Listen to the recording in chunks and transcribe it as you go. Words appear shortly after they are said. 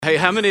Hey,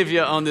 how many of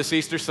you on this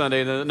Easter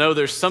Sunday know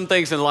there's some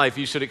things in life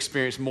you should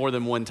experience more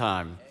than one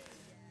time?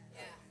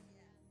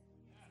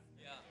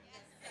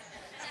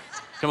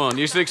 Come on,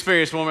 you should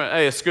experience one more.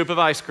 Hey, a scoop of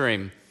ice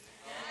cream.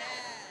 You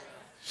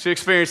should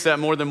experience that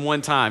more than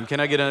one time.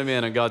 Can I get an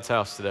amen in God's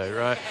house today,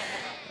 right?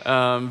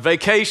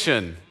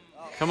 Vacation.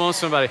 Come on,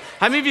 somebody.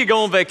 How many of you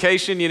go on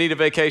vacation? You need a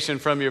vacation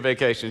from your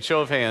vacation.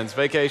 Show of hands.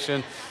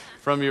 Vacation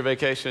from your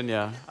vacation.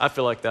 Yeah, I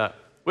feel like that.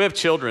 We have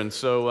children,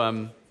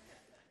 so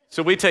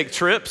we take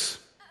trips.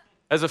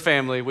 As a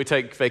family, we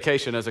take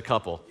vacation as a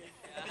couple.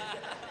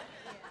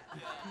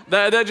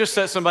 That just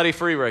set somebody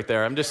free right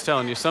there. I'm just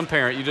telling you, some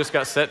parent, you just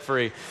got set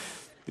free.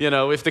 You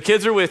know, if the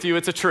kids are with you,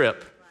 it's a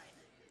trip.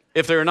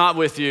 If they're not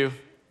with you,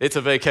 it's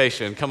a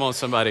vacation. Come on,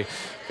 somebody.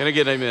 Can I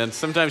get an amen?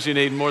 Sometimes you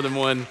need more than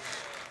one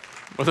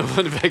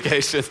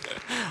vacation.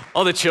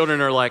 All the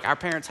children are like, our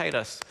parents hate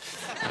us.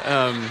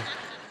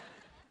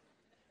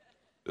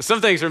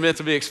 Some things are meant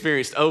to be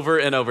experienced over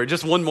and over.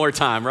 Just one more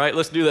time, right?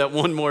 Let's do that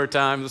one more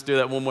time. Let's do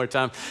that one more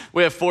time.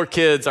 We have 4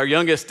 kids. Our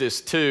youngest is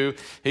 2.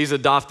 He's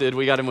adopted.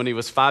 We got him when he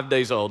was 5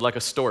 days old, like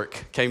a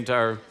stork. Came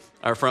to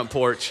our front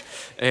porch,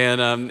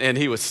 and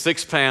he was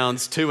 6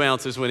 pounds, 2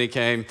 ounces when he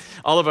came.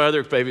 All of our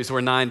other babies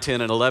were 9, 10,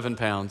 and 11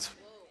 pounds.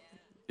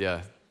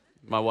 Yeah,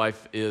 my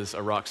wife is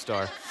a rock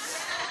star.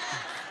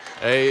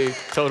 A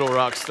total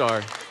rock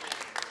star.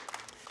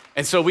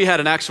 And so we had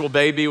an actual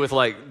baby with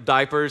like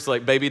diapers,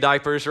 like baby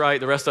diapers, right?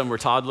 The rest of them were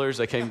toddlers.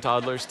 They came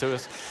toddlers to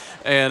us.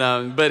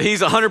 And but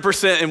he's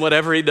 100% in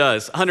whatever he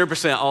does,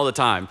 100% all the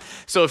time.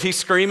 So if he's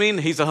screaming,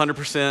 he's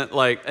 100%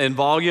 like in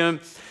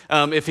volume.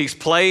 If he's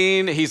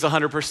playing, he's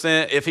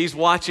 100%. If he's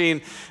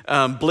watching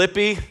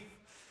Blippi,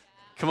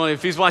 come on,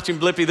 if he's watching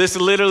Blippi, this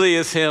literally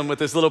is him with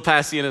this little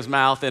passy in his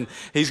mouth, and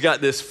he's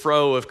got this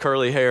fro of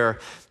curly hair,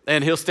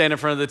 and he'll stand in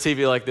front of the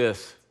TV like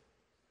this.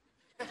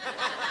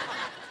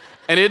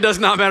 And it does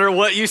not matter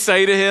what you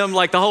say to him,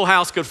 like the whole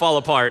house could fall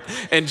apart,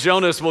 and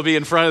Jonas will be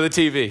in front of the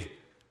TV.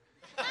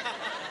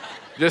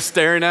 Just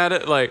staring at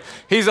it. Like,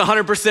 he's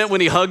 100%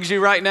 when he hugs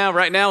you right now.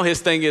 Right now, his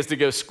thing is to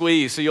go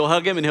squeeze. So you'll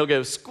hug him, and he'll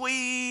go squeeze.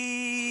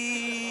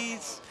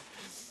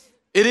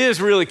 It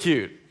is really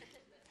cute.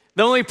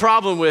 The only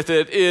problem with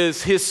it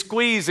is his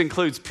squeeze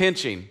includes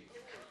pinching.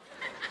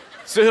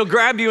 So he'll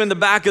grab you in the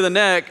back of the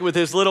neck with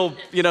his little,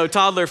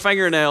 toddler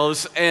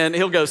fingernails, and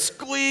he'll go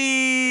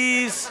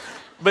squeeze.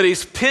 But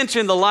he's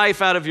pinching the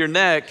life out of your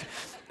neck.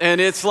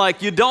 And it's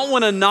like, you don't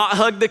want to not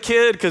hug the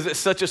kid because it's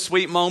such a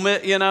sweet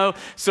moment,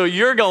 So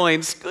you're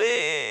going,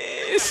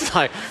 squeeze.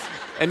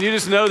 And you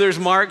just know there's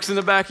marks in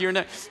the back of your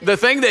neck. The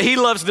thing that he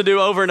loves to do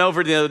over and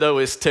over again, though,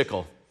 is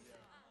tickle.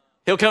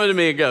 He'll come to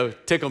me and go,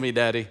 tickle me,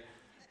 Daddy.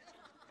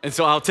 And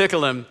so I'll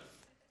tickle him,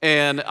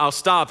 and I'll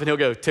stop, and he'll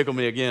go, tickle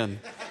me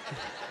again.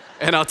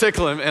 And I'll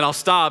tickle him, and I'll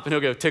stop, and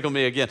he'll go, tickle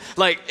me again.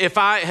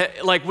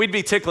 We'd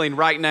be tickling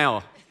right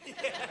now.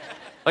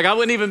 Like, I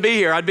wouldn't even be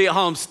here. I'd be at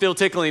home still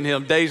tickling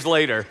him days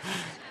later.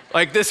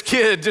 Like, this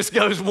kid just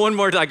goes one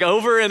more,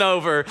 over and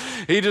over.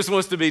 He just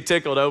wants to be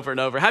tickled over and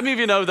over. How many of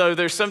you know, though,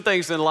 there's some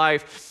things in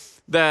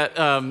life that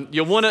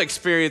you want to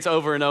experience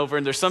over and over,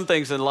 and there's some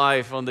things in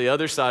life on the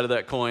other side of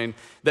that coin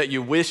that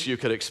you wish you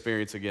could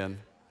experience again?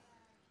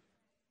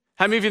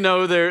 How many of you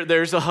know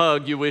there's a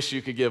hug you wish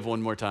you could give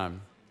one more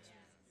time?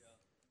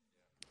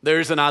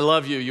 There's an I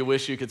love you you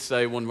wish you could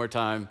say one more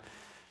time.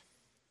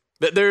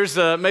 That there's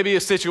maybe a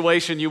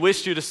situation you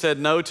wished you'd have said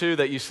no to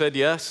that you said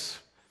yes,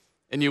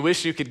 and you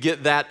wish you could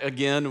get that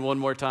again one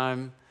more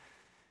time.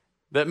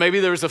 That maybe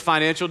there was a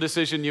financial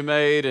decision you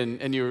made,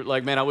 and you're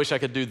like, man, I wish I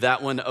could do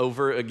that one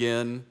over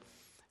again.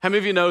 How many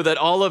of you know that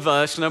all of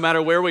us, no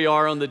matter where we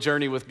are on the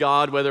journey with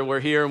God, whether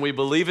we're here and we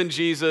believe in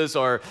Jesus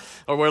or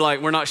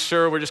we're not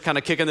sure, we're just kind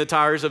of kicking the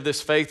tires of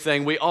this faith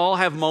thing, we all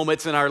have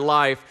moments in our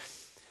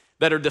life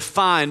that are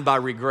defined by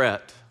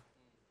regret.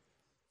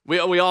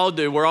 We all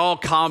do. We're all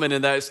common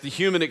in that. It's the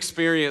human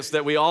experience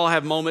that we all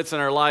have moments in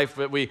our life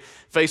that we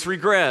face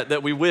regret,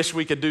 that we wish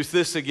we could do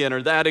this again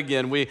or that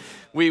again.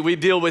 We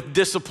deal with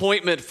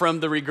disappointment from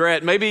the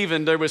regret. Maybe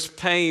even there was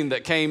pain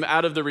that came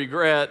out of the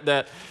regret,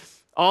 that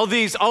all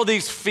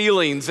these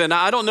feelings, and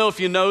I don't know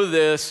if you know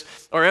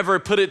this or ever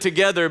put it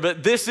together,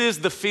 but this is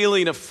the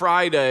feeling of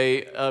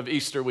Friday of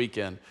Easter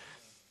weekend,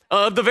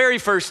 of the very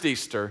first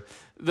Easter.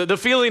 The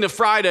feeling of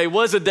Friday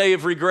was a day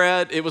of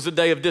regret. It was a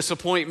day of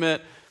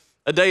disappointment,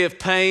 a day of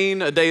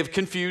pain, a day of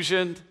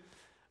confusion,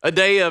 a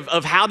day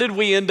of how did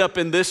we end up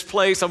in this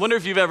place? I wonder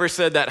if you've ever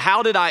said that.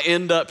 How did I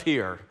end up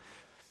here?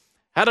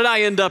 How did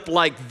I end up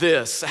like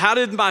this? How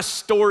did my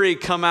story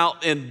come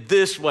out in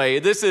this way?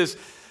 This is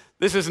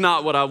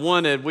not what I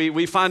wanted.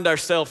 We find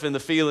ourselves in the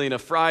feeling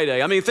of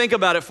Friday. I mean, think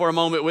about it for a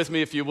moment with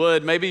me if you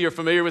would. Maybe you're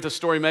familiar with the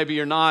story, maybe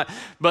you're not.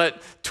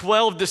 But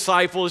 12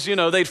 disciples,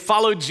 they'd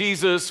followed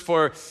Jesus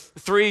for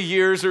 3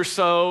 years or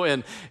so.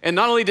 And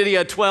not only did he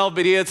have 12,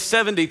 but he had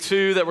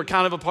 72 that were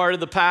kind of a part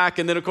of the pack.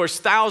 And then, of course,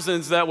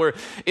 thousands that were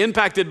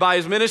impacted by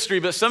his ministry.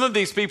 But some of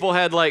these people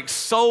had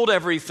sold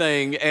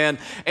everything and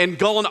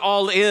gone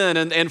all in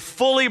and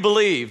fully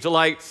believed,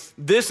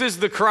 this is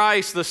the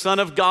Christ, the Son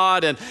of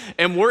God.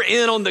 And we're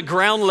in on the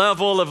ground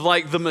level of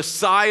like the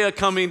Messiah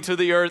coming to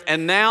the earth,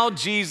 and now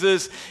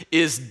Jesus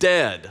is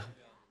dead.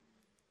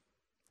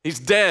 He's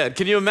dead.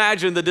 Can you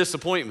imagine the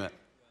disappointment?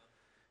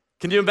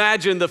 Can you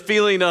imagine the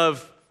feeling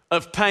of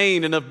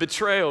pain and of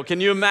betrayal?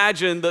 Can you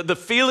imagine the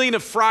feeling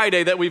of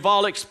Friday that we've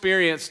all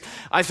experienced?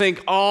 I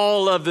think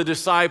all of the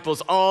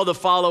disciples, all the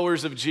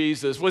followers of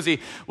Jesus. Was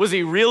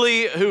he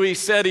really who he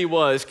said he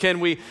was? Can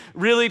we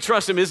really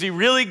trust him? Is he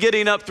really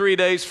getting up 3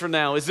 days from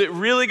now? Is it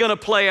really going to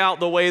play out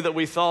the way that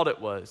we thought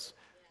it was?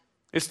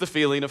 It's the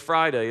feeling of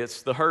Friday.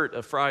 It's the hurt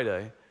of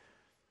Friday.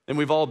 And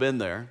we've all been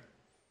there.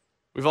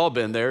 We've all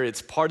been there.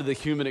 It's part of the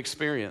human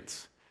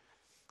experience.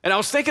 And I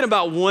was thinking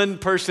about one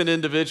person,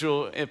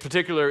 individual in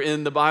particular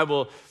in the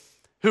Bible,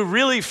 who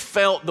really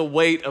felt the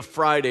weight of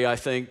Friday, I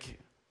think,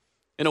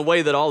 in a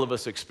way that all of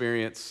us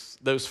experience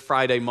those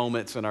Friday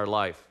moments in our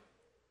life.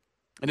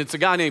 And it's a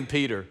guy named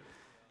Peter.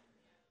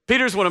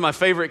 Peter's one of my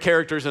favorite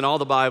characters in all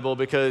the Bible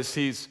because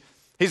he's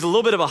a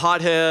little bit of a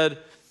hothead.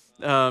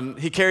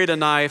 He carried a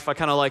knife. I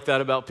kind of like that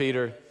about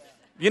Peter.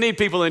 You need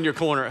people in your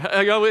corner.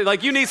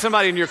 Like you need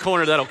somebody in your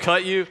corner that'll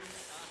cut you,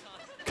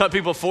 cut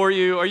people for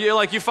you. Are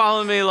you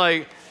following me?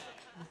 Like,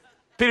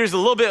 Peter's a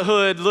little bit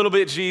hood, a little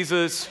bit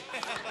Jesus.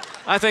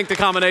 I think the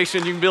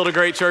combination, you can build a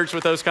great church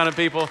with those kind of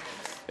people.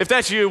 If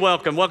that's you,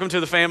 welcome. Welcome to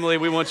the family.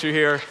 We want you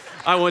here.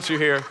 I want you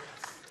here.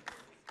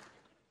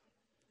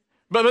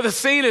 But the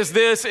scene is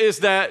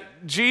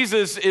that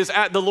Jesus is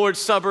at the Lord's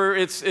Supper.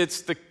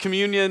 It's the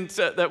communion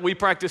that we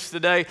practice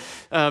today.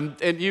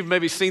 And you've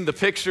maybe seen the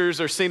pictures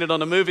or seen it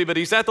on a movie, but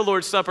he's at the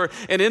Lord's Supper.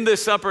 And in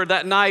this supper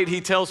that night,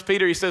 he tells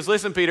Peter, he says,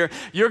 listen, Peter,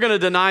 you're going to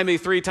deny me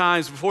 3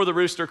 times before the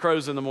rooster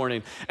crows in the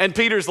morning. And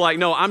Peter's like,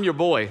 no, I'm your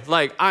boy.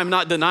 Like, I'm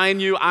not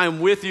denying you. I'm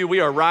with you. We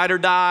are ride or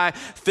die,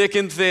 thick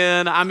and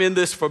thin. I'm in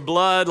this for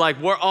blood.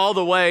 Like, we're all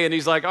the way. And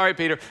he's like, all right,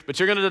 Peter, but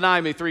you're going to deny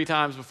me 3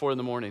 times before in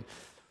the morning.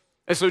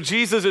 And so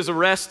Jesus is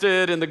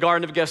arrested in the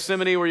Garden of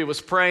Gethsemane where he was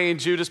praying.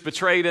 Judas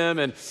betrayed him.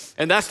 And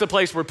that's the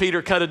place where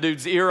Peter cut a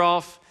dude's ear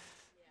off.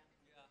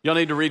 Y'all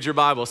need to read your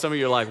Bible. Some of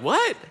you are like,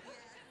 what?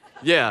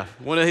 Yeah,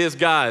 one of his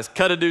guys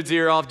cut a dude's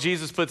ear off.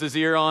 Jesus puts his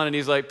ear on and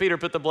he's like, Peter,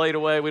 put the blade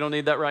away. We don't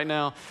need that right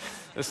now.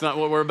 That's not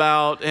what we're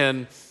about.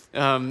 And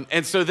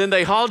so then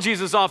they haul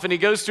Jesus off and he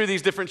goes through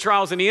these different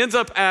trials and he ends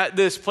up at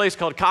this place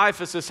called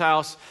Caiaphas'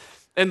 house.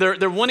 And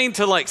they're wanting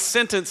to like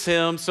sentence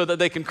him so that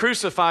they can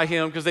crucify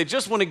him because they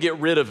just want to get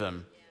rid of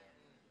him.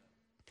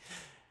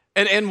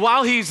 And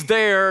while he's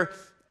there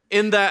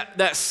in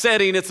that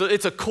setting, it's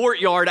a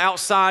courtyard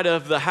outside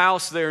of the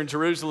house there in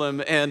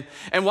Jerusalem. And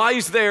while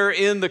he's there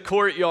in the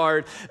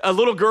courtyard, a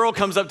little girl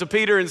comes up to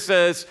Peter and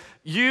says,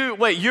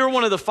 you're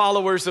one of the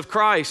followers of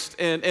Christ.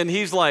 And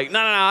he's like,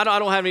 no, I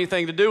don't have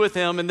anything to do with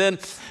him. And then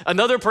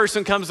another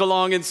person comes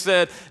along and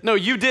said, no,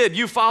 you did,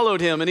 you followed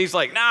him. And he's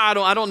like, I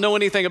don't know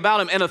anything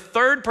about him. And a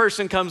third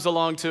person comes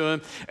along to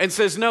him and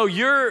says, no,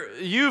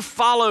 you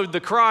followed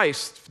the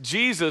Christ,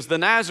 Jesus, the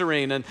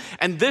Nazarene.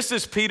 And this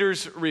is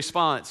Peter's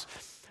response.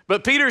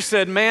 But Peter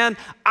said, man,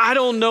 I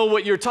don't know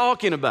what you're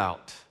talking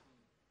about.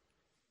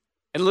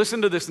 And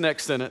listen to this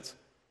next sentence.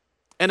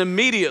 And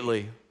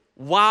immediately,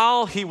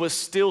 while he was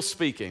still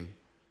speaking,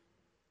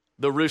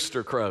 the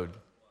rooster crowed.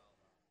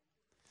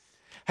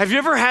 Have you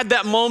ever had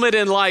that moment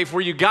in life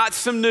where you got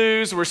some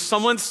news, where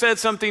someone said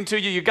something to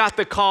you, you got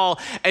the call,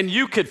 and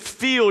you could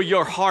feel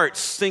your heart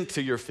sink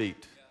to your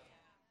feet?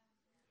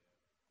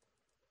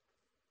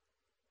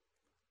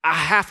 I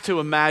have to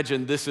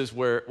imagine this is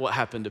what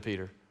happened to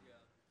Peter.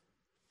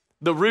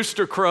 The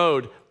rooster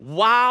crowed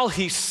while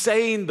he's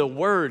saying the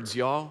words,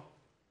 y'all.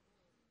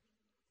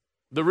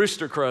 The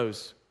rooster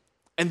crows.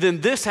 And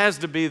then this has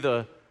to be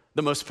the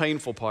most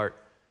painful part.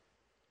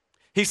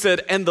 He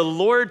said, and the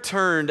Lord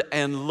turned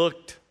and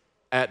looked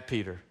at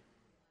Peter.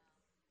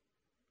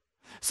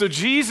 So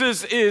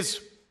Jesus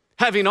is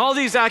having all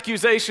these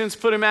accusations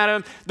put him at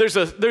him.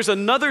 There's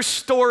another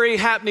story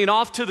happening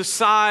off to the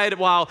side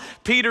while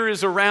Peter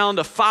is around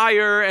a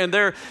fire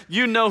and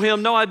you know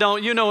him, no I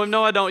don't, you know him,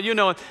 no I don't, you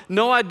know him,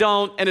 no I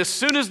don't. And as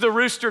soon as the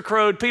rooster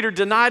crowed, Peter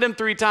denied him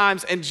 3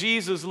 times and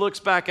Jesus looks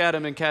back at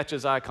him and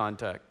catches eye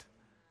contact.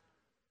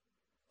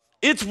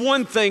 It's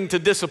one thing to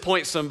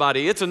disappoint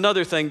somebody. It's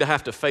another thing to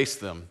have to face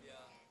them.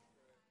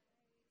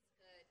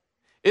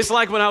 It's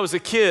like when I was a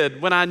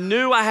kid, when I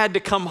knew I had to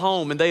come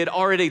home and they had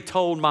already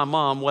told my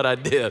mom what I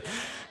did.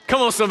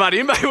 Come on, somebody.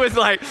 Anybody was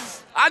like,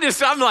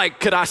 I'm like,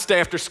 could I stay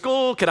after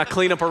school? Could I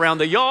clean up around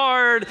the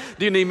yard?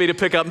 Do you need me to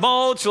pick up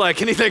mulch?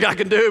 Like anything I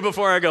can do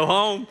before I go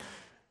home?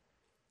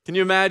 Can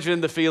you imagine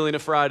the feeling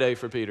of Friday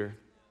for Peter?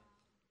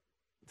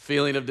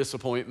 Feeling of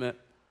disappointment.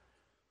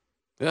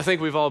 And I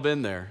think we've all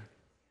been there.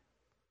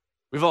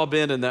 We've all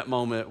been in that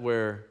moment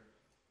where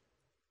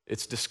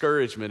it's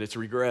discouragement, it's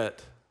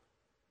regret,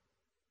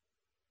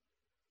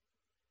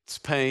 it's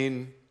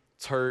pain,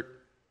 it's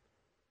hurt,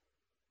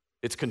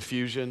 it's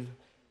confusion.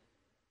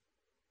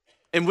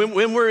 And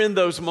when we're in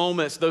those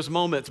moments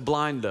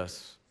blind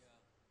us.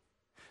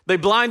 They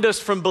blind us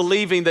from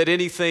believing that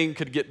anything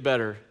could get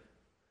better.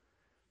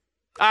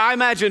 I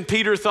imagine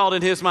Peter thought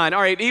in his mind,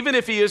 all right, even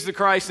if he is the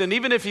Christ and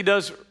even if he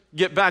does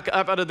get back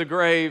up out of the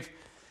grave,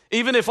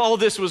 even if all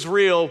this was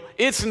real,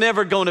 it's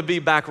never going to be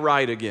back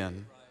right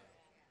again.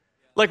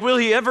 Like, will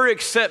he ever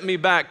accept me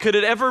back? Could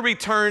it ever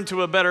return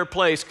to a better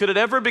place? Could it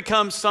ever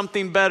become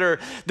something better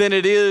than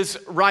it is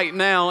right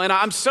now? And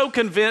I'm so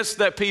convinced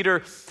that Peter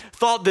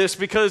thought this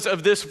because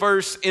of this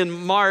verse in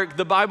Mark.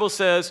 The Bible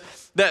says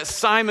that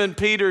Simon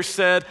Peter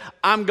said,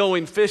 I'm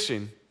going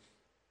fishing.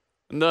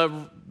 And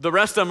the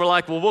rest of them were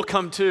like, well, we'll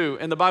come too.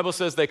 And the Bible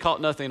says they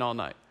caught nothing all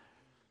night.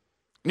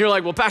 And you're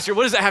like, well, Pastor,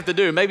 what does that have to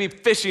do? Maybe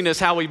fishing is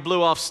how he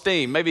blew off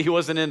steam. Maybe he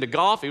wasn't into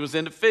golf, he was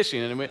into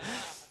fishing.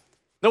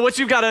 Now, what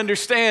you've got to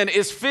understand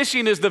is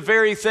fishing is the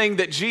very thing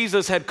that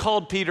Jesus had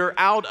called Peter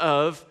out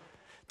of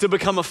to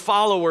become a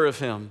follower of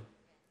him.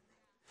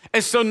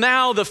 And so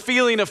now the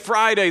feeling of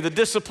Friday, the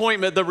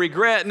disappointment, the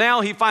regret, now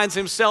he finds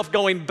himself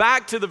going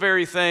back to the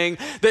very thing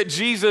that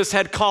Jesus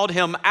had called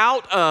him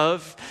out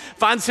of,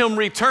 finds him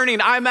returning.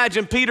 I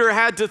imagine Peter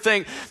had to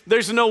think,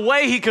 there's no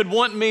way he could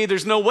want me.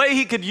 There's no way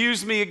he could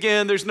use me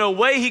again. There's no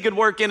way he could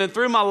work in and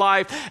through my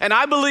life. And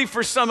I believe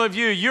for some of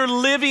you, you're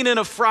living in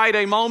a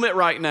Friday moment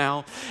right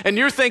now. And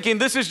you're thinking,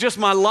 this is just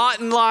my lot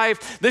in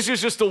life. This is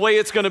just the way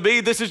it's going to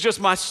be. This is just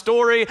my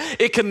story.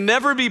 It can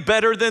never be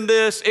better than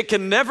this. It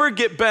can never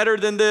get better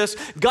than this.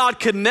 God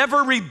could never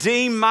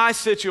redeem my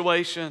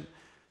situation.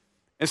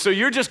 And so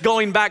you're just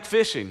going back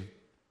fishing.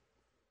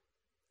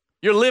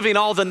 You're living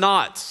all the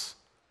knots.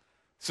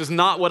 This is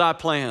not what I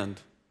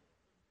planned.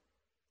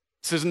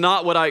 This is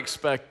not what I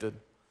expected.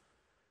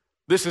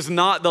 This is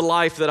not the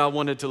life that I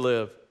wanted to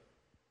live.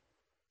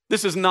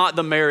 This is not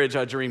the marriage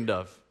I dreamed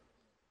of.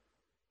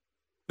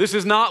 This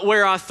is not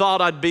where I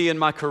thought I'd be in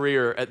my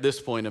career at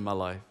this point in my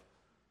life.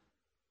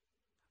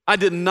 I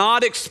did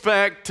not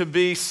expect to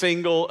be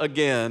single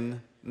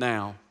again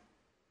now.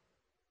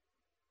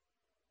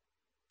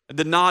 I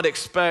did not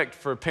expect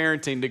for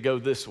parenting to go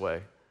this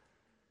way.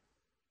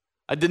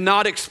 I did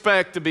not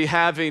expect to be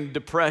having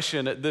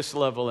depression at this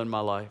level in my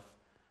life.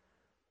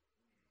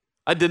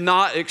 I did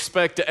not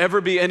expect to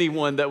ever be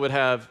anyone that would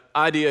have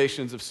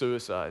ideations of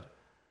suicide.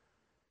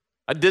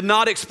 I did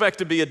not expect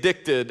to be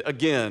addicted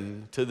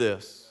again to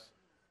this.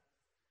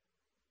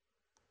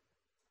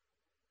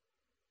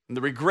 And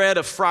the regret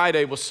of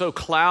Friday will so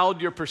cloud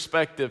your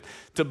perspective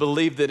to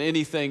believe that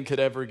anything could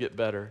ever get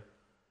better.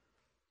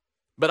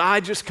 But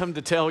I just come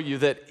to tell you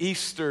that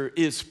Easter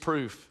is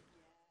proof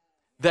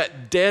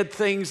that dead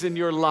things in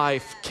your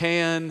life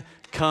can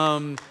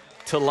come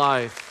to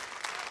life.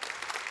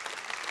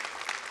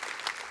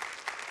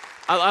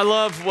 I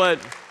love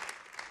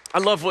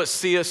what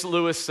C.S.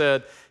 Lewis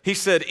said. He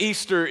said,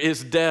 Easter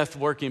is death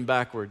working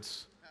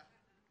backwards.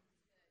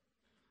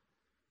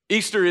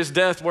 Easter is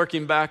death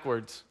working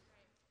backwards.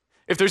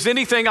 If there's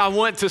anything I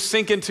want to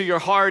sink into your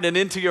heart and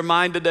into your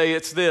mind today,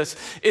 it's this,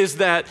 is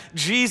that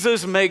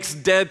Jesus makes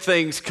dead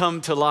things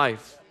come to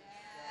life.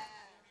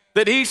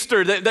 That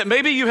Easter, that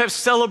maybe you have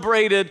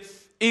celebrated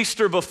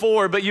Easter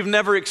before, but you've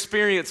never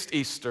experienced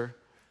Easter.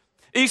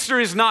 Easter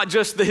is not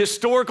just the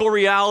historical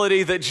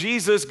reality that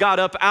Jesus got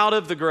up out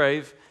of the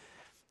grave.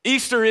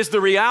 Easter is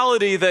the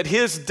reality that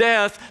his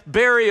death,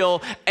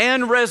 burial,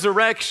 and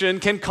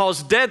resurrection can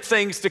cause dead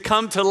things to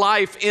come to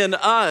life in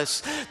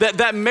us.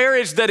 That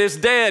marriage that is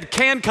dead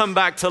can come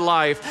back to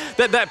life.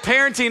 That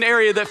parenting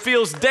area that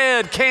feels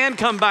dead can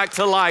come back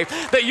to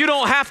life. That you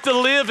don't have to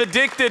live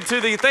addicted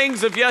to the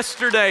things of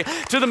yesterday,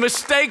 to the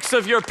mistakes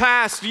of your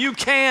past. You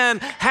can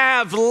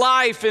have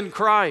life in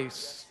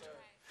Christ.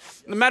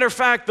 As a matter of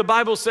fact, the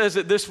Bible says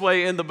it this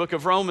way in the book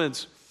of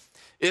Romans.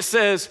 It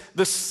says,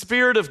 the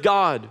Spirit of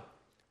God,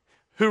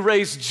 who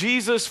raised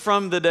Jesus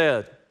from the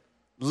dead,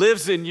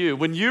 lives in you.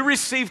 When you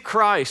receive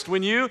Christ,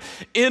 when you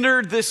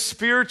entered this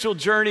spiritual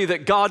journey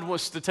that God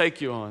wants to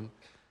take you on,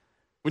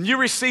 when you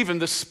receive him,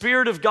 the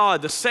Spirit of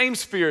God, the same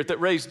Spirit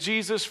that raised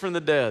Jesus from the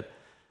dead,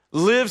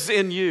 lives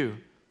in you.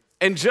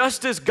 And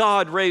just as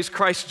God raised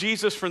Christ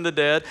Jesus from the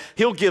dead,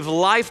 he'll give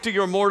life to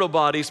your mortal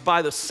bodies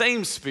by the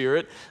same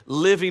Spirit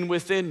living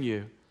within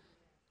you.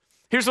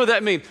 Here's what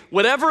that means.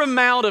 Whatever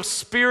amount of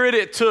Spirit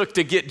it took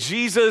to get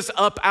Jesus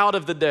up out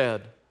of the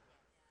dead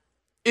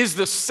is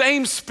the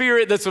same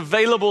Spirit that's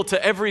available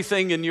to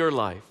everything in your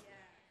life.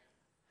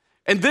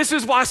 And this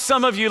is why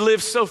some of you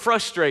live so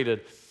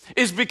frustrated,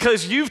 is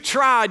because you've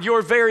tried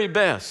your very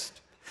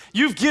best.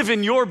 You've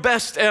given your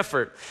best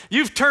effort.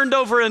 You've turned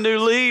over a new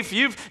leaf.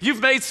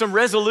 You've made some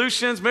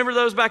resolutions. Remember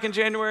those back in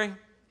January?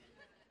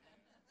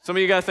 Some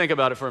of you got to think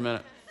about it for a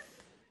minute.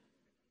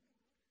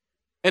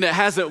 And it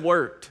hasn't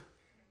worked.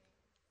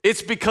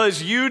 It's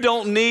because you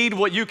don't need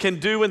what you can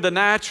do in the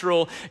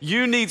natural.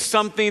 You need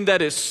something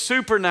that is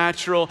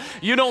supernatural.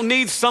 You don't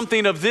need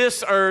something of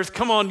this earth.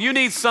 Come on, you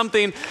need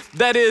something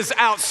that is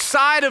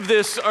outside of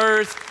this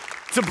earth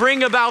to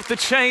bring about the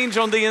change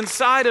on the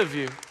inside of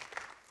you.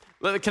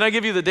 Can I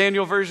give you the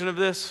Daniel version of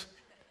this?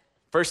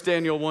 1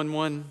 Daniel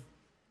 1:1.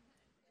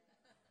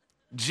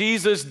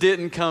 Jesus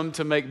didn't come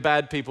to make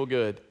bad people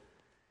good.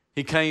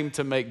 He came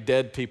to make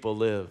dead people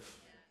live.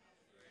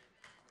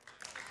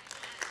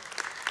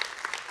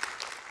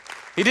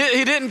 He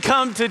didn't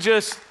come to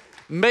just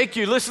make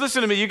you,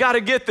 listen to me, you got to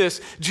get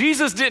this.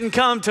 Jesus didn't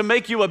come to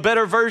make you a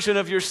better version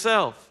of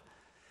yourself.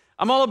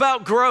 I'm all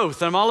about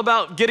growth. I'm all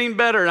about getting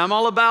better. I'm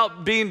all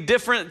about being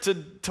different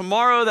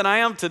tomorrow than I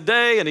am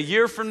today and a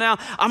year from now.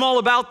 I'm all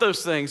about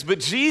those things. But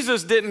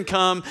Jesus didn't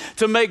come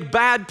to make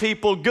bad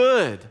people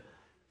good.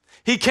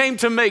 He came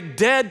to make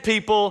dead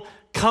people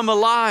come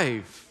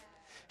alive.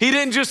 He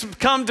didn't just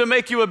come to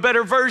make you a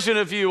better version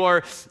of you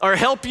or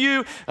help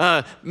you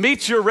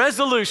meet your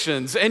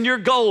resolutions and your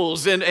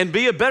goals and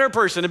be a better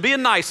person and be a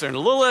nicer and a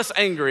little less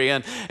angry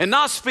and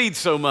not speed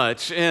so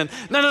much. And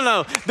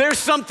no. There's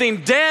something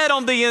dead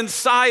on the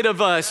inside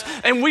of us,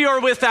 and we are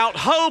without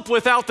hope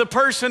without the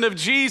person of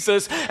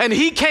Jesus. And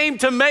he came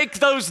to make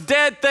those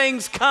dead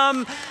things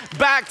come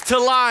back to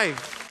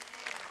life.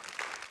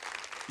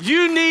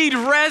 You need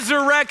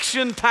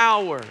resurrection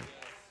power.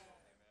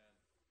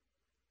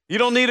 You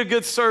don't need a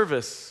good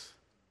service.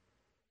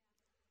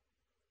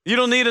 You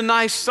don't need a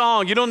nice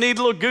song. You don't need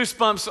little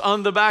goosebumps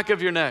on the back of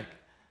your neck.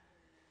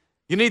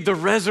 You need the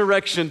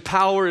resurrection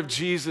power of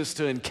Jesus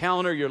to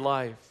encounter your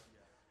life.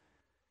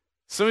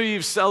 Some of you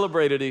have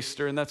celebrated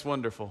Easter, and that's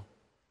wonderful.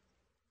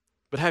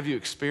 But have you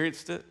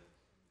experienced it?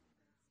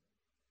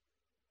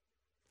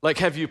 Like,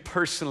 have you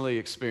personally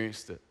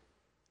experienced it?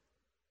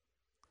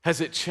 Has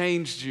it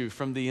changed you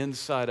from the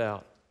inside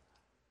out?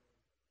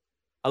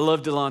 I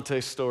love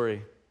Delante's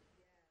story.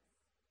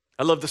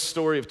 I love the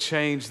story of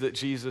change that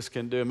Jesus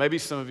can do. Maybe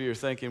some of you are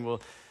thinking,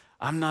 well,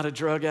 I'm not a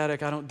drug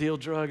addict. I don't deal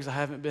drugs. I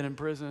haven't been in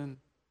prison.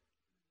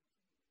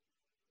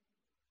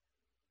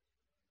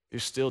 You're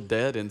still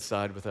dead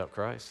inside without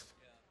Christ.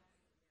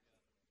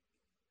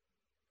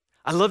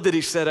 I love that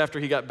he said after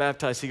he got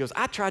baptized, he goes,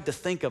 I tried to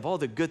think of all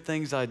the good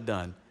things I'd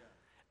done,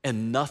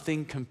 and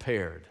nothing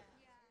compared.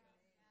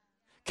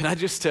 Can I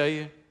just tell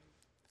you,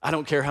 I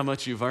don't care how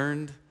much you've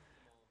earned.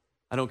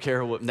 I don't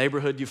care what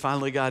neighborhood you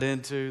finally got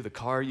into, the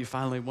car you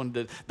finally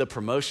wanted, the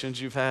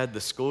promotions you've had, the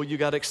school you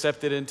got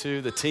accepted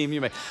into, the team you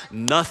made.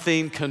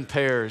 Nothing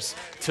compares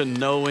to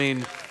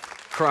knowing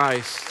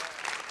Christ.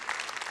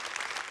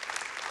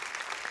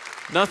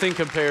 Nothing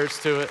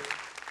compares to it.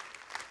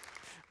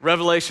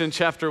 Revelation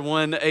chapter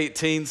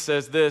 1:18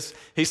 says this.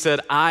 He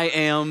said, I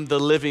am the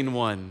living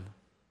one.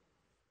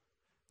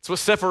 It's what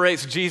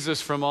separates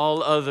Jesus from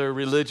all other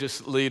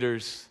religious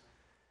leaders.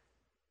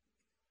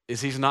 Is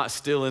he's not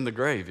still in the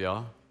grave,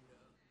 y'all.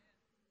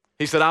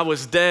 He said, I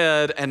was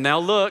dead, and now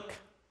look.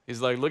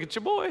 He's like, look at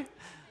your boy.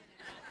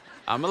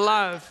 I'm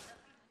alive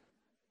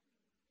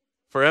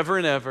forever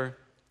and ever,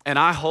 and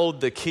I hold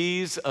the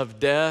keys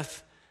of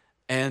death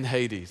and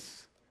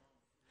Hades.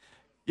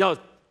 Y'all,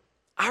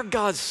 our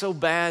God's so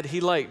bad, he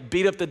like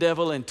beat up the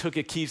devil and took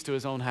his keys to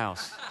his own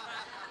house.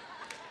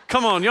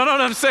 Come on, y'all know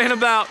what I'm saying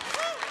about?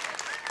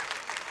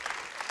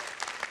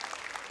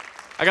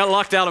 I got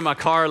locked out of my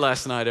car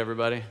last night,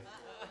 everybody.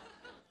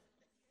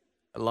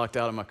 I locked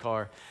out of my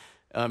car.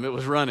 It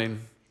was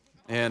running,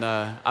 and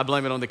I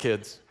blame it on the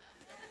kids.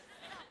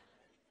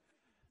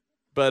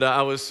 But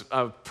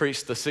I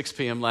preached the 6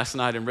 p.m. last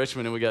night in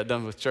Richmond, and we got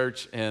done with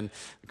church, and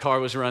the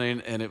car was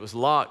running, and it was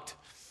locked.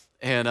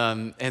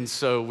 And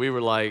so we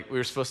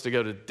were supposed to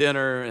go to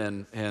dinner,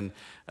 and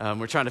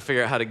we're trying to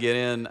figure out how to get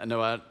in.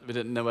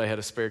 Nobody had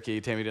a spare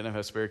key. Tammy didn't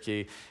have a spare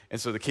key, and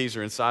so the keys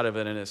are inside of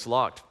it, and it's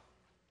locked.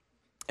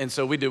 And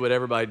so we do what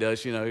everybody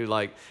does, you know, you're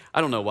like,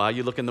 I don't know why,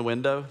 you look in the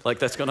window, like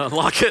that's gonna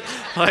unlock it.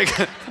 Like,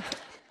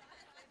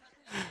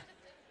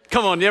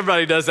 come on,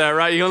 everybody does that,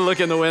 right? You're gonna look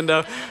in the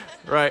window,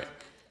 right?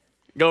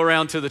 Go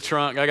around to the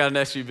trunk. I got an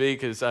SUV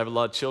because I have a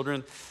lot of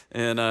children.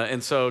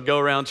 And so go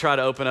around, try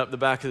to open up the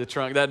back of the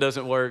trunk. That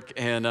doesn't work.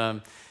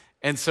 And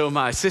so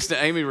my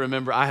assistant, Amy,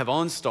 remember, I have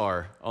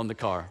OnStar on the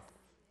car.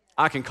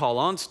 I can call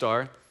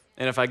OnStar.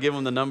 And if I give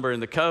them the number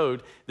and the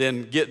code,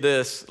 then get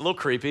this, a little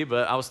creepy,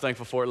 but I was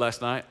thankful for it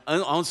last night.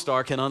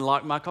 OnStar can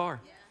unlock my car.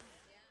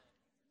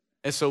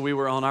 And so we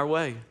were on our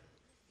way.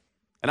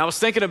 And I was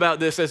thinking about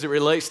this as it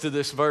relates to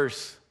this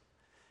verse,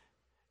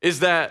 is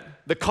that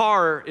the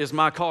car is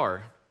my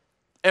car.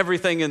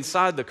 Everything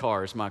inside the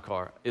car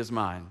is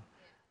mine.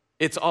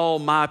 It's all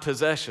my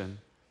possession.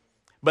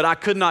 But I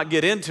could not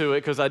get into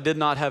it because I did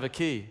not have a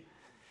key.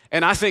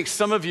 And I think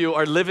some of you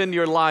are living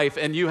your life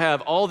and you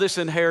have all this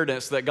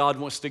inheritance that God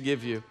wants to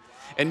give you.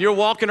 And you're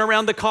walking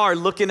around the car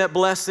looking at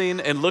blessing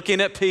and looking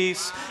at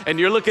peace, and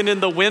you're looking in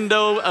the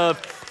window of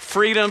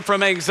freedom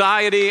from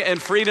anxiety and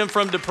freedom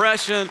from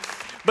depression,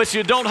 but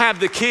you don't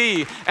have the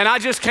key. And I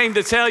just came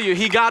to tell you,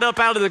 he got up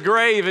out of the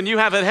grave, and you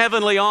have a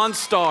heavenly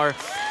OnStar.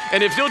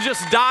 And if you'll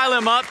just dial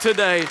him up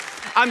today,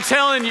 I'm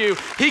telling you,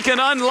 he can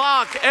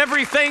unlock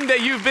everything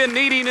that you've been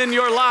needing in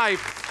your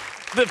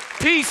life, the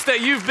peace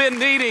that you've been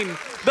needing,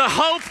 the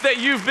hope that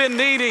you've been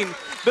needing,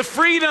 the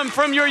freedom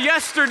from your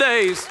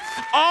yesterdays.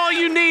 All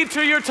you need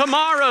to your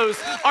tomorrows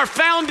are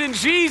found in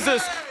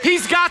Jesus.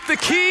 He's got the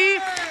key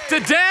to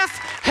death,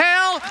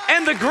 hell,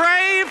 and the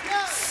grave.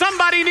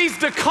 Somebody needs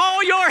to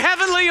call your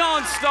heavenly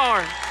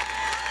OnStar.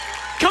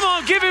 Come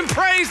on, give him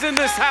praise in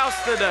this house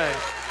today.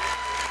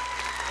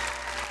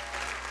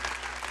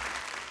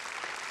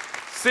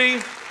 See,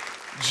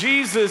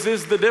 Jesus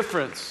is the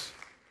difference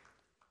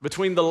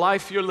between the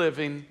life you're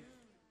living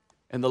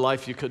and the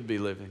life you could be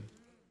living.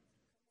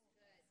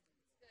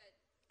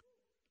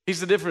 He's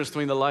the difference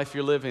between the life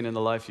you're living and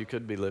the life you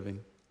could be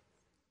living.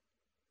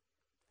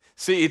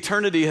 See,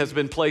 eternity has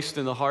been placed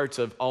in the hearts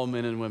of all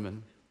men and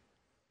women.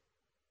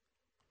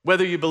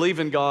 Whether you believe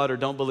in God or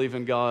don't believe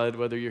in God,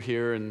 whether you're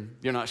here and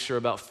you're not sure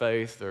about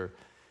faith or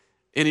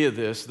any of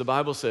this, the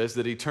Bible says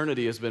that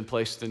eternity has been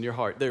placed in your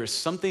heart. There is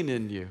something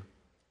in you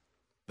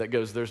that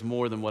goes, there's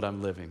more than what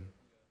I'm living.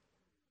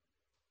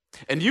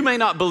 And you may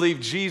not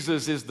believe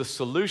Jesus is the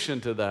solution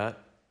to that,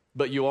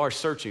 but you are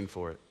searching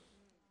for it.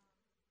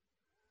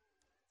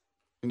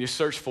 And you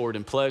search for it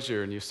in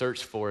pleasure, and you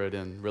search for it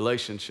in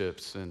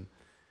relationships, and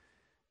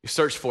you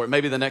search for it.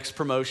 Maybe the next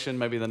promotion,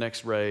 maybe the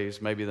next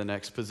raise, maybe the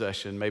next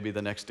possession, maybe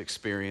the next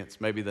experience,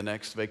 maybe the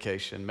next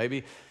vacation.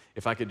 Maybe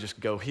if I could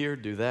just go here,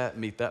 do that,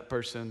 meet that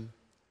person.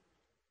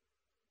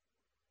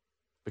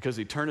 Because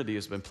eternity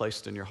has been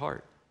placed in your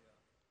heart.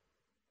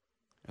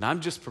 And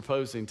I'm just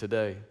proposing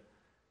today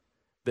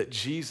that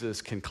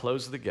Jesus can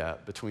close the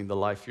gap between the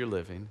life you're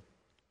living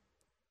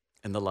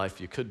and the life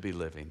you could be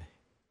living.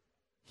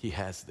 He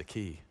has the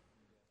key.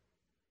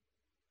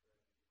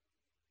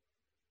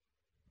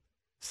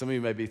 Some of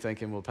you may be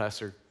thinking, well,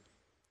 Pastor,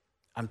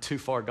 I'm too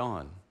far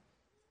gone.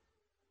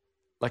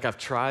 Like I've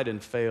tried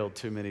and failed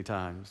too many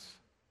times.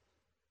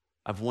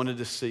 I've wanted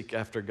to seek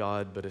after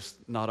God, but it's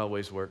not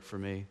always worked for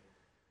me.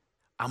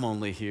 I'm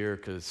only here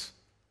because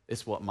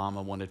it's what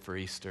Mama wanted for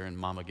Easter, and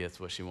Mama gets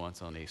what she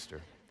wants on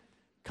Easter.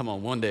 Come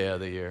on, one day out of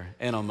the year,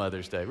 and on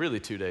Mother's Day. Really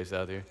 2 days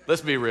out of the year.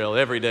 Let's be real,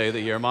 every day of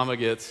the year, Mama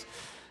gets.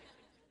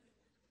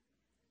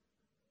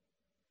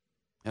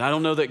 And I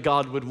don't know that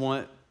God would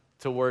want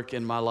to work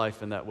in my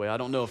life in that way. I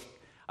don't know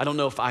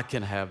if I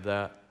can have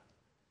that.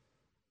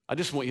 I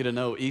just want you to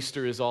know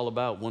Easter is all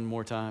about one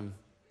more time.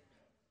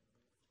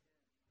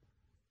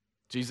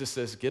 Jesus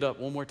says, get up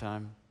one more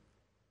time.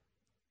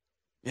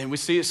 And we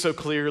see it so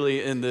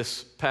clearly in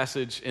this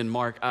passage in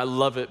Mark. I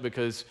love it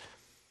because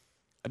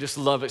I just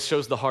love it. It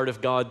shows the heart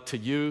of God to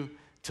you,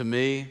 to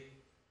me,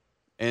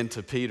 and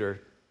to Peter.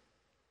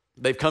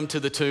 They've come to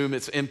the tomb.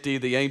 It's empty.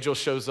 The angel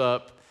shows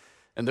up.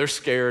 And they're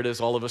scared, as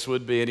all of us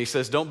would be. And he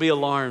says, don't be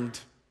alarmed,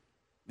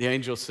 the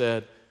angel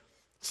said.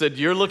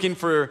 You're looking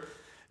for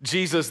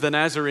Jesus the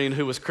Nazarene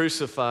who was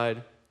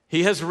crucified.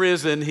 He has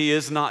risen. He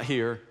is not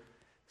here.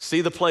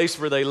 See the place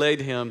where they laid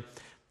him.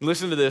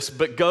 Listen to this.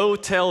 But go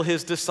tell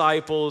his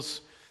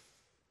disciples,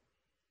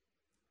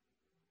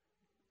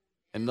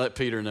 and let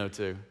Peter know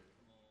too.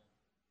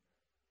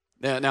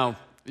 Now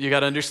you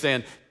got to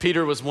understand,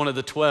 Peter was one of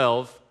the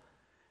 12.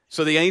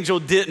 So the angel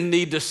didn't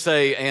need to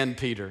say, and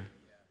Peter.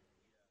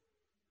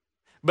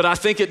 But I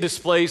think it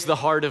displays the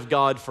heart of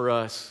God for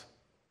us.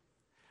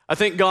 I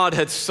think God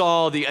had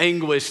saw the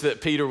anguish that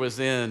Peter was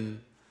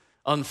in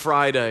on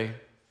Friday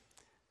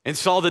and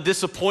saw the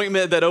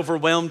disappointment that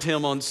overwhelmed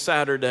him on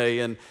Saturday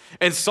and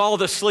saw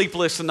the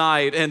sleepless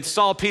night and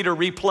saw Peter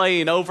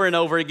replaying over and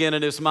over again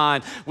in his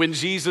mind when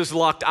Jesus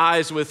locked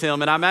eyes with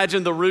him. And I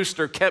imagine the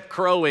rooster kept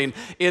crowing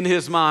in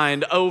his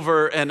mind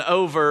over and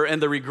over,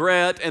 and the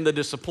regret and the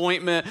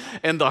disappointment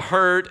and the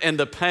hurt and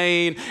the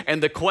pain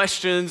and the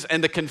questions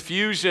and the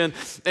confusion.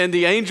 And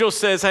the angel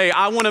says, hey,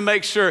 I want to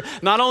make sure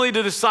not only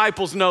the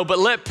disciples know, but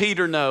let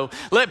Peter know.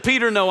 Let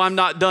Peter know I'm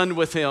not done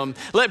with him.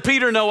 Let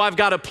Peter know I've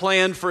got a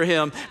plan for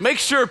him. Make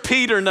sure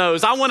Peter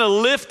knows. I want to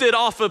lift it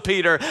off of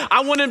Peter.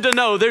 I want him to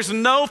know there's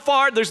no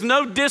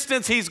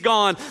distance he's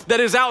gone that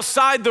is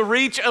outside the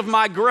reach of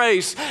my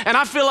grace. And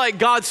I feel like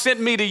God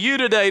sent me to you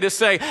today to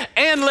say,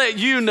 and let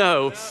you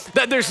know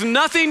that there's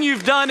nothing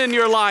you've done in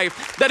your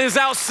life that is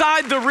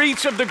outside the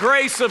reach of the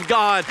grace of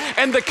God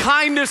and the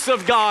kindness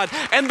of God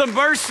and the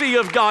mercy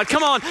of God.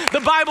 Come on, the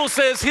Bible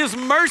says his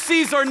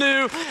mercies are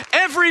new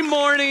every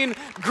morning.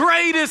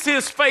 Great is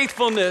his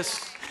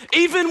faithfulness.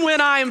 Even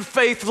when I am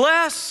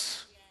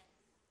faithless,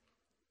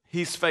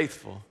 he's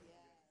faithful.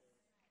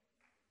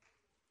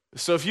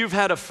 So if you've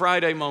had a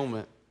Friday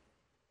moment,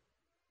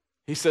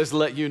 he says,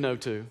 let you know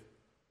too.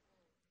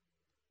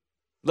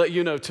 Let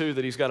you know too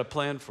that he's got a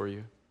plan for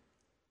you.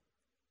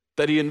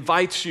 That he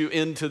invites you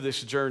into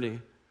this journey.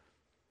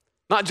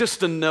 Not just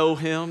to know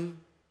him.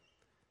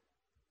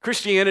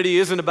 Christianity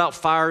isn't about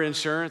fire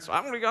insurance.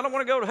 I don't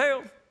want to go to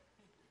hell.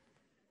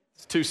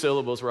 It's 2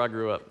 syllables where I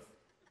grew up.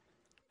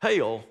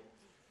 Hell.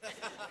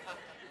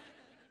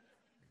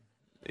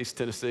 East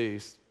Tennessee,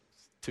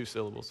 2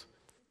 syllables.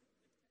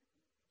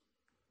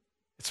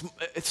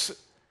 It's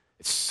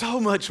so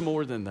much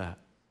more than that.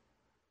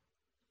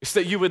 It's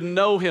that you would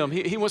know him.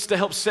 He wants to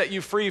help set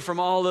you free from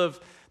all of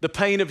the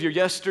pain of your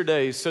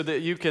yesterdays so that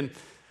you can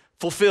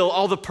fulfill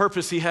all the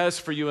purpose he has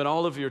for you in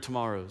all of your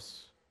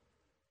tomorrows.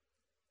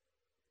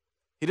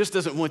 He just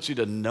doesn't want you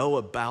to know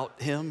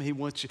about him. He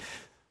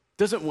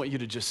doesn't want you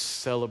to just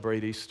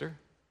celebrate Easter.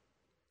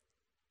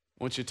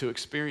 He wants you to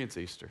experience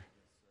Easter.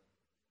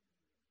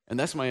 And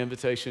that's my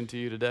invitation to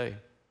you today,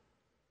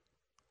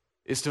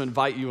 is to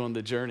invite you on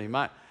the journey.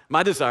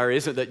 My desire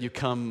isn't that you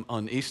come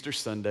on Easter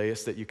Sunday,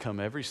 it's that you come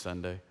every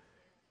Sunday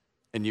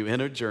and you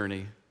enter a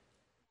journey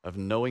of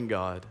knowing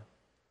God,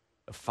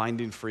 of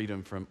finding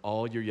freedom from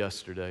all your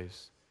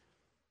yesterdays,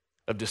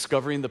 of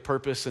discovering the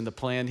purpose and the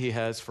plan he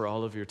has for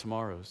all of your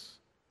tomorrows.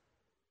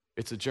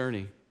 It's a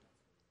journey.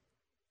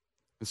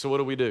 And so what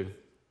do we do?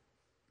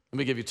 Let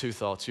me give you two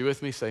thoughts. You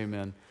with me? Say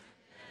amen.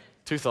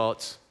 Two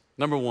thoughts.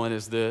 Number one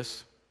is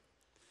this,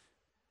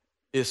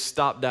 is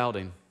stop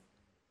doubting.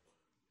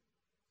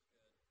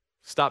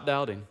 Stop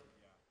doubting.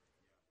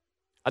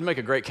 I'd make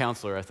a great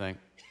counselor, I think.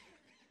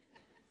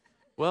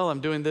 Well,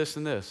 I'm doing this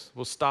and this.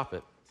 Well, stop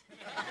it.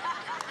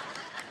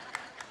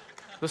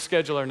 Let's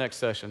schedule our next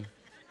session.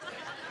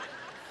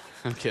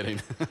 I'm kidding.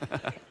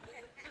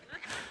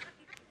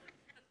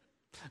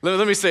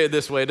 Let me say it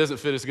this way. It doesn't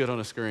fit as good on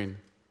a screen.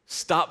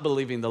 Stop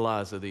believing the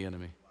lies of the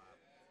enemy.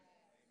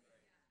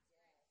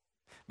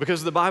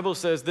 Because the Bible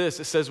says this.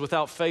 It says,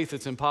 without faith,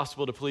 it's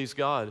impossible to please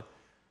God.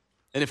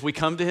 And if we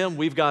come to him,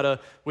 we've got to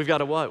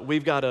what?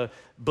 We've got to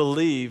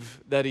believe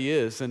that he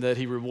is and that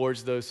he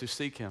rewards those who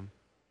seek him.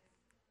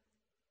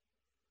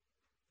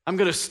 I'm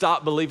going to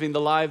stop believing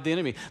the lie of the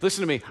enemy.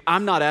 Listen to me.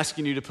 I'm not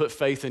asking you to put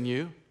faith in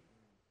you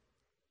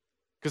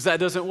because that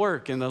doesn't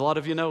work, and a lot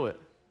of you know it.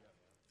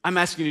 I'm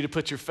asking you to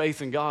put your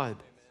faith in God.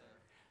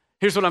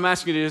 Here's what I'm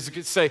asking you to do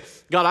is say,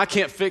 God, I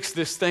can't fix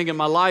this thing in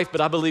my life,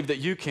 but I believe that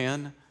you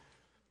can.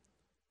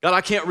 God,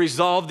 I can't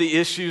resolve the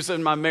issues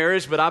in my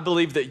marriage, but I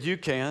believe that you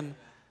can.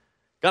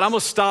 God, I'm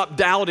going to stop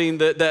doubting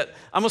that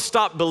I'm going to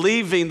stop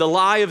believing the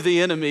lie of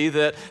the enemy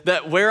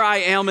that where I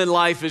am in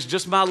life is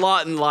just my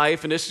lot in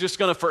life and it's just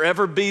going to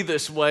forever be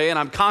this way and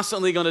I'm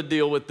constantly going to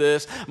deal with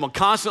this. I'm going to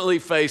constantly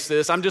face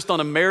this. I'm just on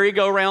a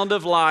merry-go-round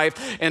of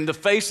life and the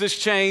faces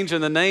change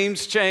and the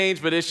names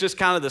change, but it's just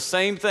kind of the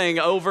same thing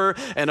over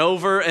and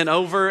over and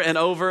over and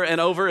over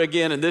and over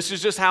again, and this is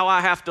just how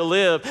I have to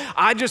live.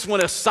 I just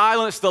want to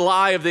silence the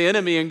lie of the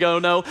enemy and go,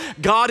 no,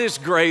 God is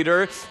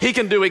greater. He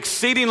can do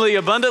exceedingly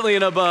abundantly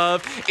and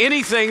above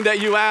anything that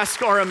you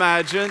ask or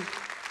imagine.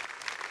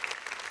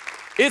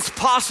 It's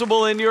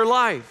possible in your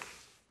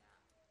life.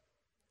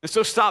 And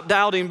so stop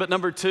doubting. But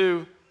number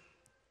two,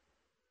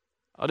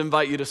 I'd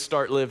invite you to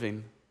start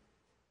living.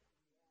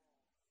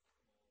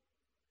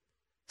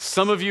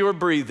 Some of you are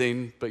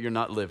breathing, but you're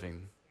not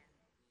living.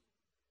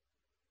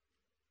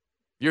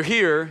 You're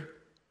here,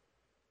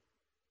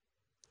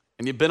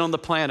 and you've been on the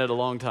planet a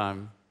long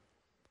time,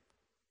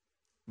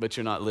 but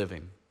you're not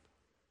living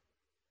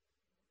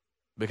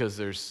because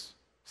there's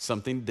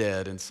something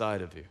dead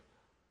inside of you.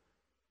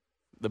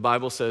 The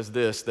Bible says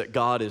this, that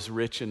God is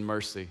rich in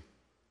mercy.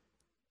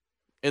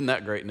 Isn't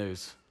that great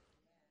news?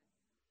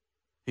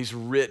 He's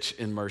rich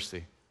in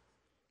mercy.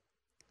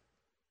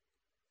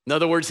 In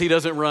other words, he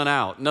doesn't run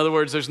out. In other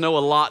words, there's no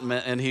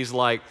allotment, and he's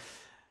like,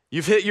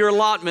 you've hit your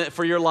allotment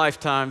for your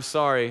lifetime.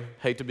 Sorry,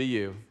 hate to be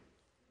you.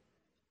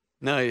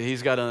 No,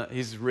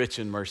 he's rich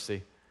in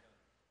mercy.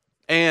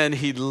 And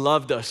he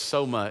loved us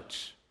so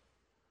much.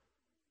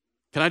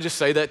 Can I just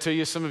say that to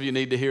you? Some of you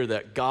need to hear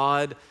that.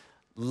 God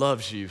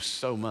loves you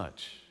so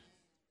much.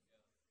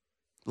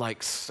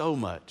 Like so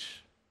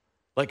much.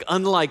 Like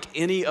unlike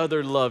any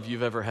other love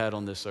you've ever had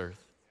on this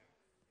earth.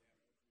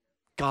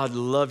 God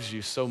loves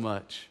you so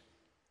much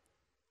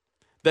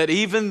that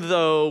even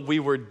though we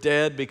were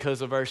dead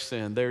because of our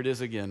sin, there it is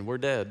again, we're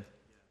dead.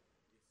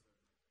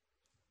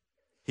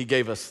 He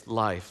gave us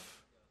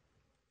life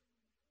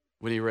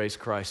when he raised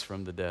Christ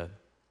from the dead.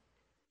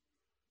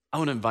 I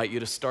want to invite you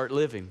to start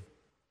living.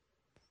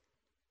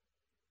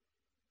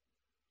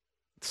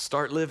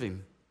 Start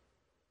living.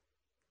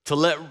 To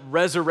let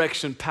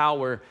resurrection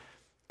power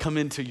come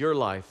into your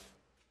life.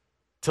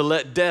 To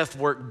let death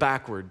work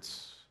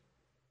backwards.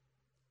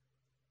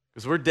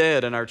 Because we're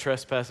dead in our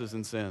trespasses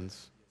and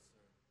sins.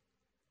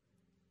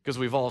 Because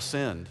we've all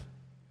sinned.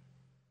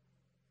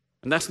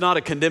 And that's not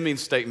a condemning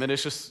statement.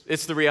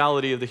 It's the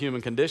reality of the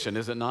human condition,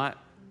 is it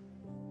not?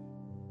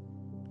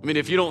 I mean,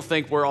 if you don't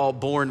think we're all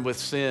born with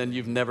sin,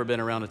 you've never been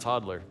around a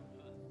toddler.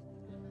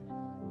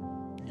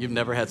 You've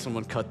never had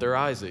someone cut their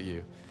eyes at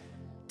you,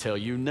 tell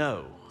you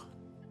no.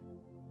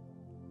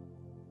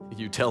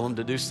 You tell them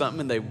to do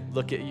something and they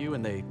look at you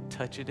and they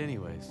touch it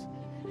anyways.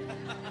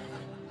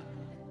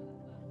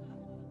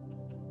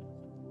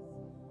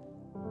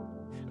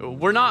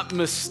 We're not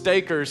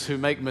mistakers who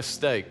make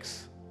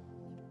mistakes.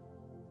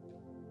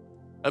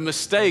 A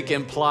mistake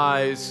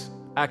implies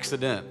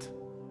accident.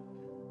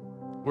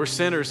 We're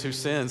sinners who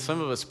sin.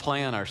 Some of us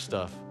plan our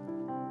stuff.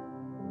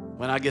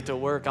 When I get to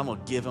work, I'm going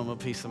to give them a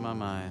piece of my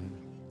mind.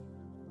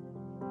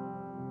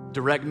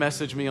 Direct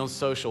message me on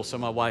social so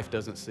my wife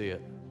doesn't see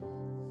it.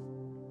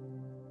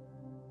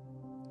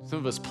 Some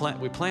of us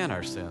plan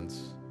our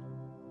sins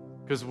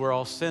because we're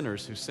all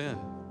sinners who sin.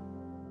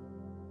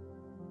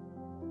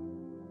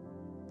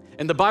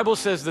 And the Bible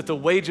says that the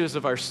wages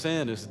of our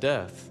sin is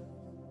death.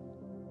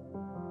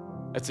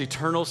 That's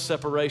eternal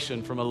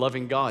separation from a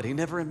loving God. He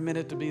never meant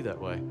it to be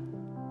that way.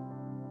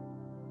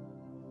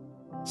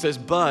 It says,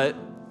 but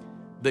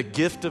the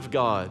gift of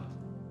God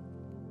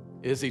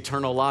is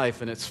eternal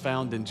life, and it's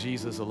found in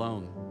Jesus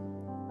alone.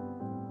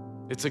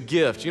 It's a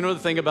gift. You know the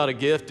thing about a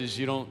gift is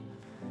you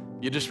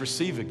just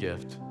receive a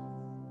gift.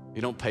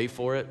 You don't pay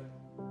for it.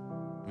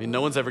 I mean,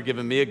 no one's ever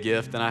given me a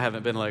gift, and I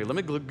haven't been like, let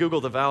me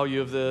Google the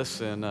value of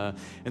this, and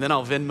then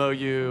I'll Venmo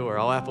you, or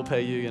I'll Apple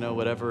Pay you,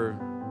 whatever.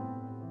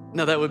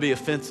 Now that would be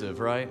offensive,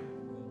 right?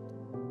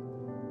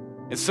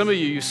 And some of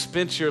you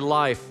spent your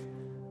life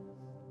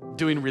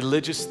doing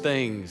religious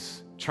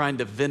things, trying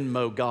to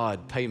Venmo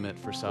God payment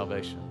for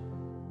salvation.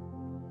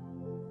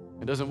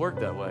 It doesn't work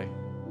that way.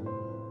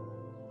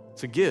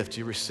 It's a gift,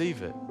 you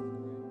receive it.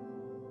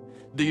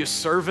 Do you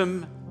serve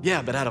Him?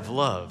 Yeah, but out of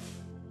love.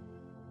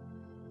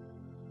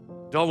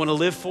 Do I want to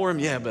live for Him?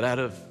 Yeah, but out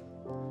of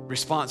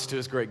response to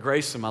His great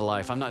grace in my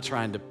life. I'm not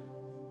trying to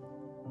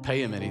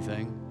pay Him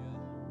anything.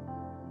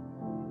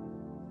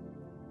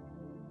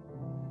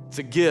 It's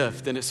a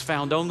gift, and it's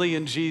found only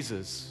in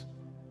Jesus.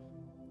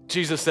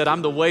 Jesus said,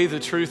 I'm the way, the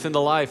truth, and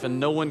the life, and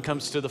no one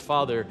comes to the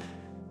Father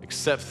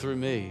except through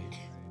me.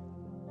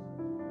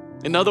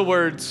 In other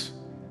words,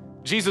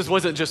 Jesus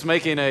wasn't just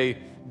making a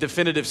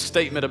definitive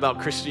statement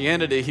about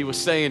Christianity. He was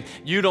saying,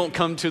 you don't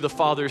come to the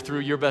Father through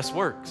your best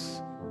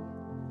works.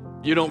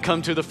 You don't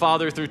come to the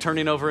Father through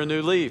turning over a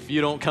new leaf.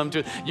 You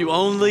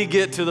only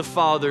get to the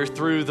Father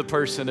through the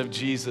person of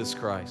Jesus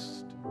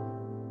Christ.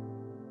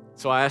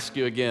 So I ask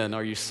you again,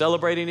 are you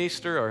celebrating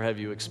Easter or have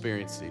you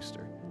experienced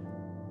Easter?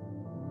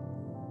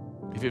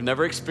 If you've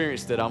never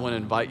experienced it, I want to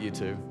invite you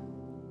to.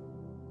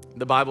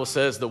 The Bible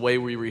says the way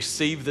we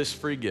receive this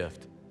free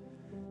gift,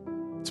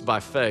 it's by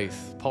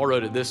faith. Paul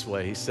wrote it this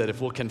way. He said,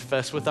 if we'll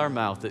confess with our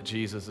mouth that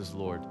Jesus is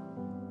Lord.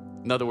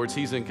 In other words,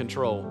 He's in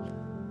control.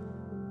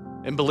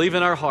 And believe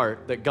in our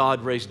heart that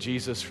God raised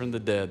Jesus from the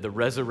dead, the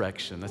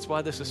resurrection. That's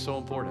why this is so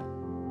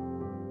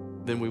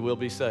important. Then we will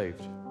be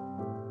saved.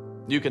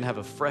 You can have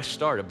a fresh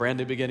start, a brand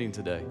new beginning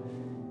today.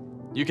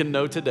 You can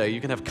know today,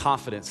 you can have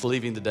confidence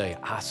leaving today.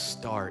 I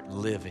start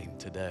living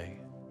today.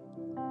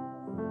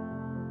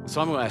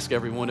 So I'm going to ask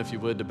everyone, if you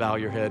would, to bow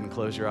your head and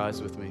close your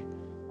eyes with me.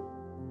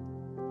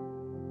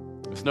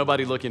 There's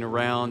nobody looking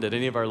around at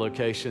any of our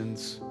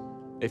locations.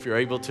 If you're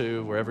able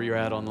to, wherever you're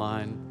at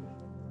online.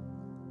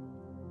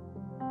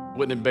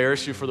 Wouldn't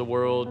embarrass you for the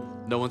world.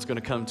 No one's going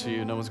to come to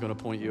you. No one's going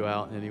to point you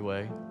out in any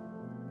way.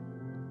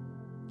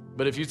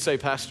 But if you'd say,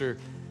 Pastor,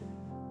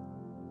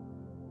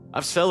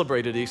 I've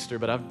celebrated Easter,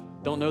 but I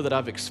don't know that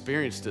I've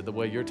experienced it the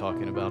way you're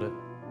talking about it.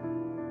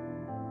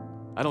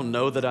 I don't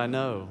know that I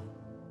know.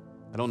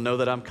 I don't know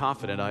that I'm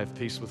confident I have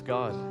peace with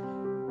God.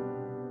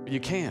 You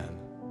can.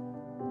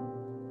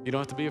 You don't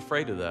have to be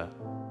afraid of that.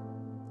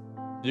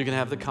 You can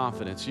have the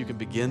confidence. You can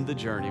begin the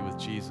journey with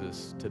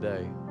Jesus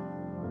today.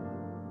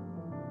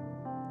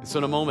 And so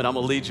in a moment, I'm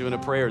going to lead you in a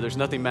prayer. There's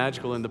nothing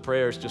magical in the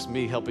prayer. It's just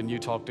me helping you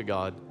talk to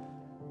God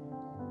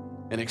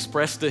and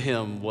express to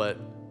Him what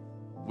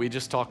we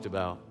just talked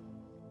about.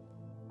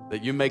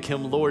 That you make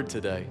Him Lord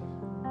today,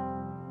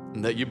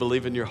 and that you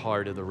believe in your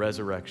heart in the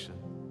resurrection.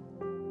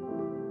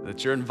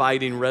 That you're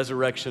inviting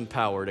resurrection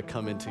power to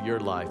come into your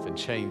life and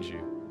change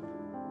you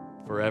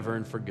forever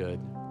and for good.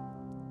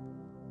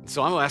 And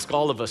so I'm going to ask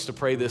all of us to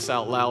pray this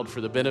out loud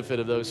for the benefit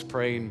of those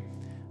praying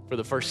for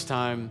the first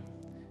time.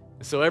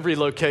 And so every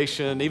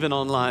location, even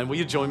online, will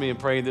you join me in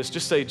praying this?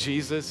 Just say,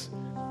 Jesus,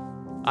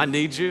 I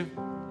need you.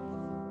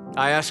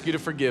 I ask you to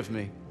forgive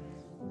me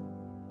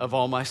of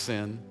all my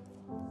sin.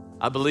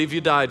 I believe you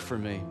died for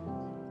me.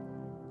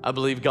 I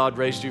believe God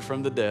raised you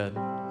from the dead.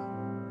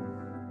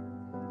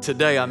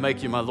 Today, I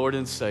make you my Lord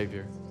and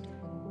Savior.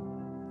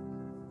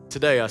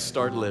 Today, I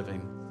start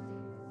living.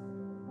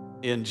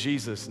 In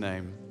Jesus'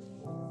 name.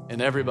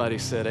 And everybody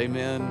said,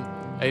 amen,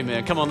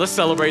 amen. Come on, let's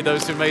celebrate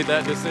those who made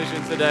that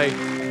decision today.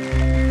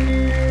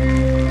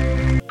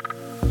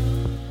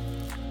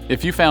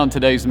 If you found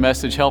today's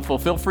message helpful,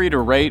 feel free to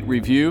rate,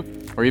 review,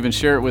 or even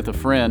share it with a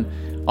friend.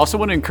 Also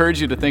want to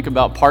encourage you to think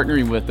about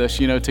partnering with us.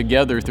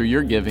 Together through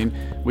your giving,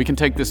 we can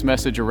take this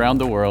message around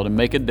the world and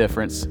make a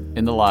difference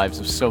in the lives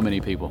of so many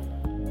people.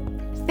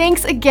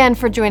 Thanks again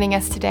for joining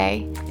us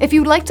today. If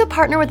you'd like to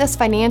partner with us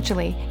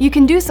financially, you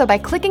can do so by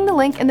clicking the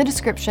link in the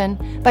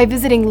description, by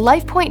visiting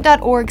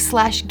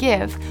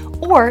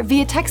lifepoint.org/give, or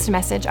via text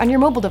message on your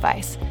mobile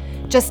device.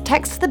 Just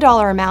text the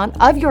dollar amount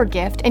of your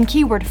gift and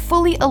keyword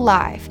Fully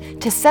Alive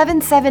to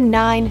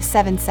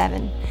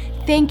 77977.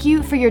 Thank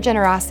you for your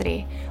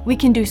generosity. We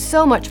can do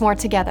so much more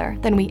together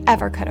than we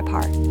ever could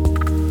apart.